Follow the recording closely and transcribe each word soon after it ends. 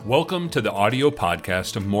Welcome to the audio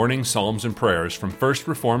podcast of Morning Psalms and Prayers from First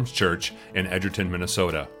Reformed Church in Edgerton,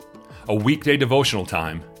 Minnesota, a weekday devotional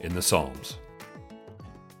time in the Psalms.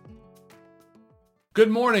 Good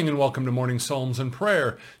morning and welcome to Morning Psalms and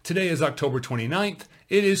Prayer. Today is October 29th.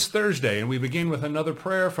 It is Thursday, and we begin with another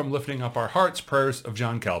prayer from Lifting Up Our Hearts, Prayers of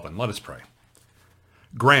John Calvin. Let us pray.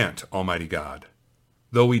 Grant, Almighty God,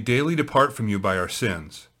 though we daily depart from you by our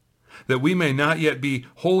sins, that we may not yet be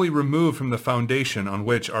wholly removed from the foundation on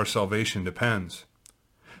which our salvation depends.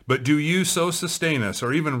 But do you so sustain us,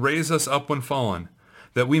 or even raise us up when fallen,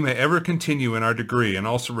 that we may ever continue in our degree and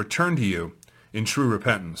also return to you in true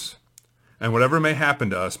repentance. And whatever may happen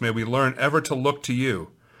to us, may we learn ever to look to you,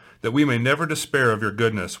 that we may never despair of your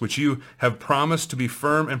goodness, which you have promised to be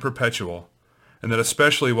firm and perpetual, and that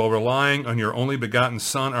especially while relying on your only begotten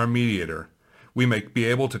Son, our mediator, we may be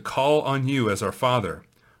able to call on you as our Father,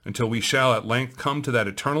 until we shall at length come to that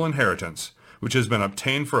eternal inheritance which has been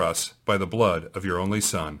obtained for us by the blood of your only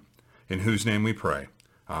Son, in whose name we pray.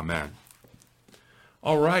 Amen.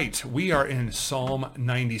 All right, we are in Psalm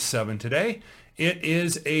 97 today. It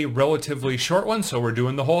is a relatively short one, so we're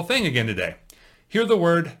doing the whole thing again today. Hear the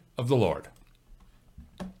word of the Lord.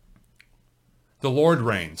 The Lord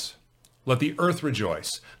reigns. Let the earth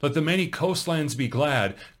rejoice. Let the many coastlands be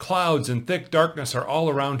glad. Clouds and thick darkness are all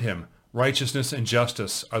around him. Righteousness and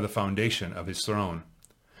justice are the foundation of his throne.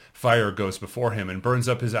 Fire goes before him and burns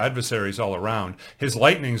up his adversaries all around. His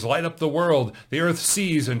lightnings light up the world. The earth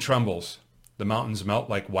sees and trembles. The mountains melt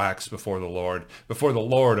like wax before the Lord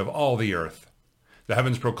of all the earth. The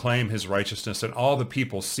heavens proclaim his righteousness, and all the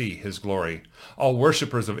people see his glory. All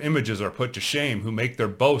worshippers of images are put to shame, who make their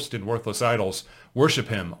boast in worthless idols. Worship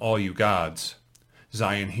him, all you gods.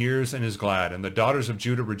 Zion hears and is glad, and the daughters of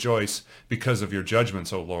Judah rejoice because of your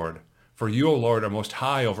judgments, O Lord. For you, O Lord, are most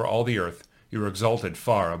high over all the earth. You are exalted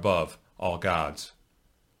far above all gods.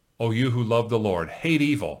 O you who love the Lord, hate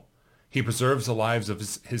evil. He preserves the lives of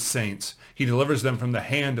his saints. He delivers them from the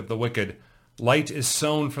hand of the wicked. Light is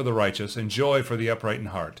sown for the righteous, and joy for the upright in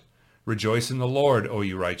heart. Rejoice in the Lord, O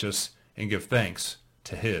you righteous, and give thanks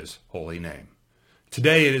to his holy name.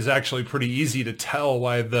 Today it is actually pretty easy to tell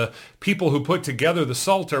why the people who put together the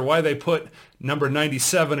Psalter, why they put number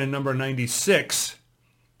 97 and number 96.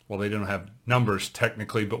 Well, they don't have numbers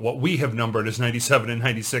technically, but what we have numbered is 97 and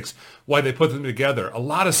 96, why they put them together. A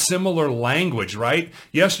lot of similar language, right?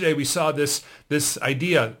 Yesterday we saw this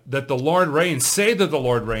idea that the Lord reigns. Say that the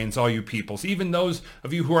Lord reigns, all you peoples. Even those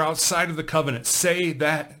of you who are outside of the covenant, say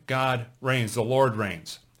that God reigns, the Lord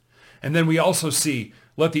reigns. And then we also see,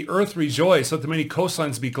 let the earth rejoice, let the many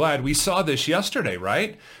coastlands be glad. We saw this yesterday,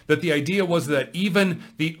 right? That the idea was that even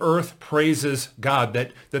the earth praises God,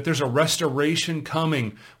 that there's a restoration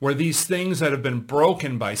coming where these things that have been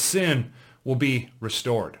broken by sin will be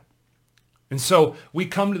restored. And so we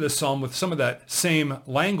come to this psalm with some of that same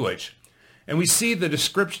language. And we see the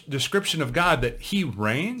description of God that he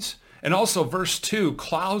reigns. And also verse 2,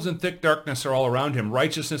 clouds and thick darkness are all around him.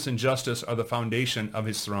 Righteousness and justice are the foundation of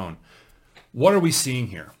his throne. What are we seeing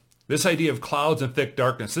here? This idea of clouds and thick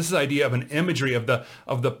darkness, this is the idea of an imagery of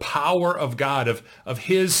the power of God, of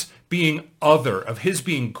his being other, of his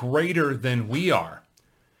being greater than we are.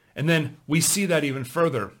 And then we see that even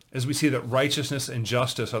further as we see that righteousness and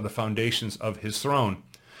justice are the foundations of his throne.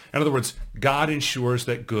 In other words, God ensures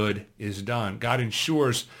that good is done. God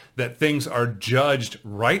ensures that things are judged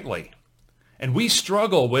rightly. And we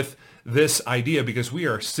struggle with this idea because we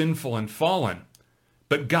are sinful and fallen.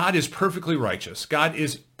 But God is perfectly righteous. God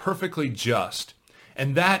is perfectly just.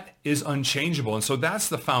 And that is unchangeable. And so that's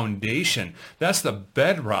the foundation. That's the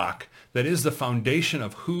bedrock that is the foundation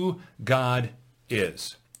of who God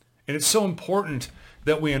is. And it's so important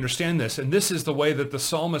that we understand this. And this is the way that the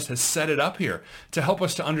psalmist has set it up here to help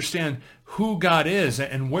us to understand who God is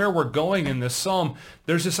and where we're going in this psalm.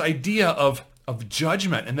 There's this idea of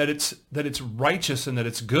judgment and that it's righteous and that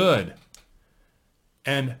it's good.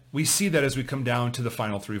 And we see that as we come down to the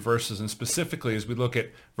final three verses, and specifically as we look at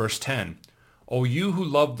verse 10. O you who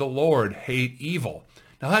love the Lord, hate evil.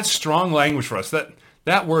 Now that's strong language for us.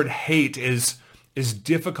 That word hate is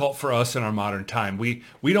difficult for us in our modern time. We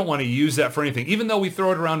don't want to use that for anything. Even though we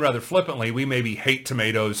throw it around rather flippantly, we maybe hate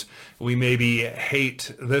tomatoes. We maybe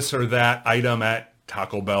hate this or that item at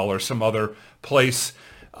Taco Bell or some other place.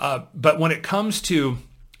 But when it comes to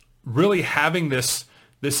really having this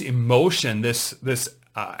emotion, this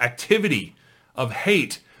activity of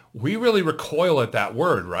hate, we really recoil at that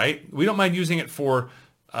word, right? We don't mind using it for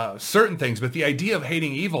certain things, but the idea of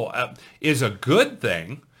hating evil is a good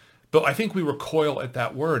thing, but I think we recoil at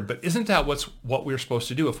that word. But isn't that what we're supposed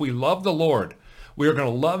to do? If we love the Lord, we are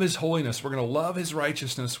going to love his holiness. We're going to love his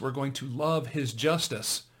righteousness. We're going to love his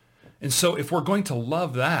justice. And so if we're going to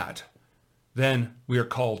love that, then we are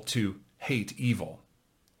called to hate evil.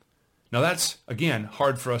 Now that's, again,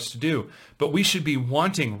 hard for us to do, but we should be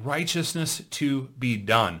wanting righteousness to be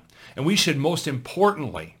done. And we should most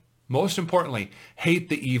importantly, hate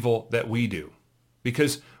the evil that we do,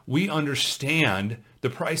 because we understand the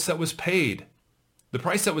price that was paid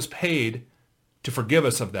to forgive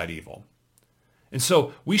us of that evil. And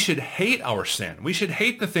so we should hate our sin. We should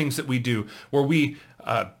hate the things that we do where we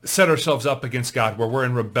set ourselves up against God, where we're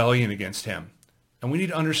in rebellion against him. And we need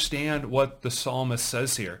to understand what the psalmist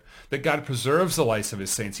says here, that God preserves the lives of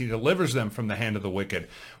his saints. He delivers them from the hand of the wicked.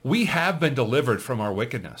 We have been delivered from our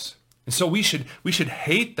wickedness. And so we should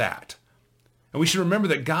hate that. And we should remember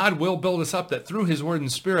that God will build us up, that through his word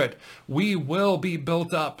and spirit, we will be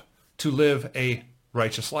built up to live a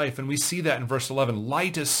righteous life. And we see that in verse 11.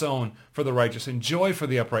 Light is sown for the righteous and joy for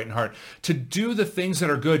the upright in heart. To do the things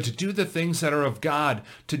that are good, to do the things that are of God,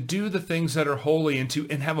 to do the things that are holy, and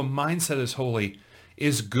have a mindset as holy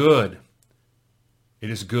is good. It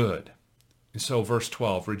is good. And so verse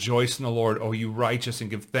 12, rejoice in the Lord, O you righteous, and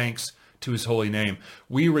give thanks to his holy name.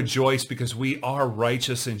 We rejoice because we are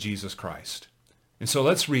righteous in Jesus Christ. And so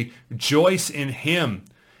let's rejoice in him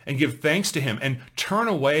and give thanks to him and turn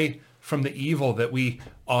away from the evil that we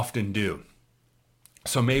often do.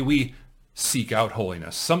 So may we seek out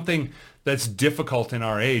holiness, something that's difficult in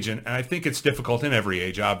our age. And I think it's difficult in every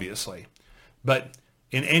age, obviously. But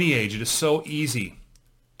in any age, it is so easy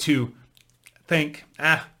to think,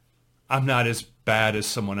 I'm not as bad as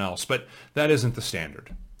someone else. But that isn't the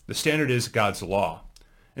standard. The standard is God's law.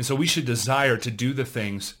 And so we should desire to do the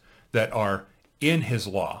things that are in his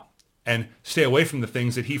law and stay away from the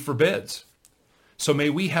things that he forbids. So may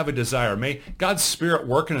we have a desire. May God's Spirit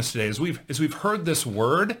work in us today. As we've heard this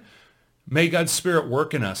word, may God's Spirit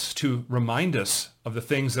work in us to remind us of the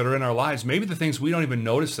things that are in our lives, maybe the things we don't even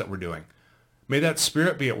notice that we're doing. May that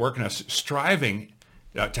Spirit be at work in us, striving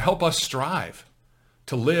to help us strive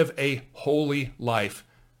to live a holy life,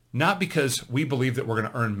 not because we believe that we're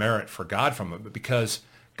going to earn merit for God from it, but because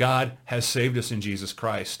God has saved us in Jesus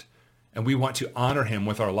Christ, and we want to honor him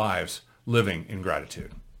with our lives, living in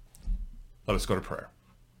gratitude. Let us go to prayer.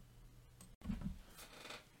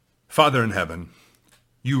 Father in heaven,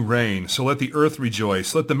 you reign, so let the earth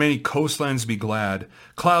rejoice. Let the many coastlands be glad.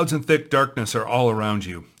 Clouds and thick darkness are all around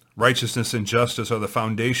you. Righteousness and justice are the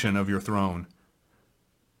foundation of your throne.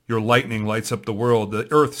 Your lightning lights up the world.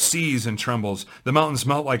 The earth sees and trembles. The mountains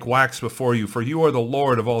melt like wax before you, for you are the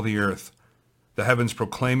Lord of all the earth. The heavens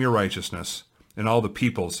proclaim your righteousness, and all the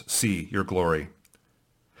peoples see your glory.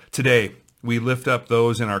 Today, we lift up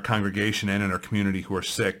those in our congregation and in our community who are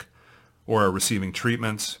sick or are receiving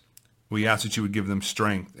treatments. We ask that you would give them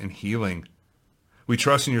strength and healing. We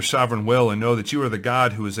trust in your sovereign will and know that you are the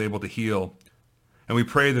God who is able to heal. And we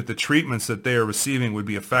pray that the treatments that they are receiving would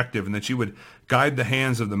be effective and that you would guide the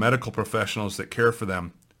hands of the medical professionals that care for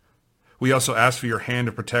them. We also ask for your hand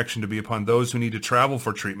of protection to be upon those who need to travel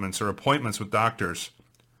for treatments or appointments with doctors.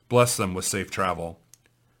 Bless them with safe travel.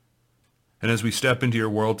 And as we step into your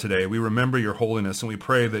world today, we remember your holiness and we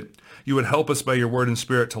pray that you would help us by your word and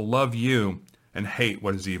spirit to love you and hate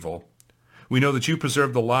what is evil. We know that you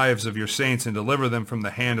preserve the lives of your saints and deliver them from the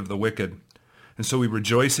hand of the wicked. And so we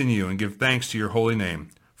rejoice in you and give thanks to your holy name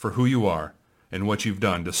for who you are and what you've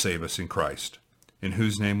done to save us in Christ. In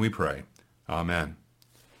whose name we pray. Amen.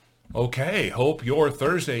 Okay, hope your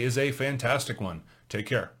Thursday is a fantastic one. Take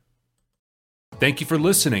care. Thank you for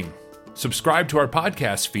listening. Subscribe to our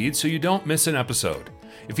podcast feed so you don't miss an episode.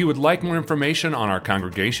 If you would like more information on our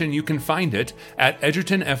congregation, you can find it at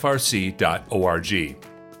edgertonfrc.org.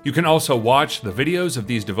 You can also watch the videos of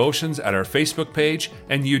these devotions at our Facebook page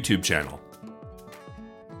and YouTube channel.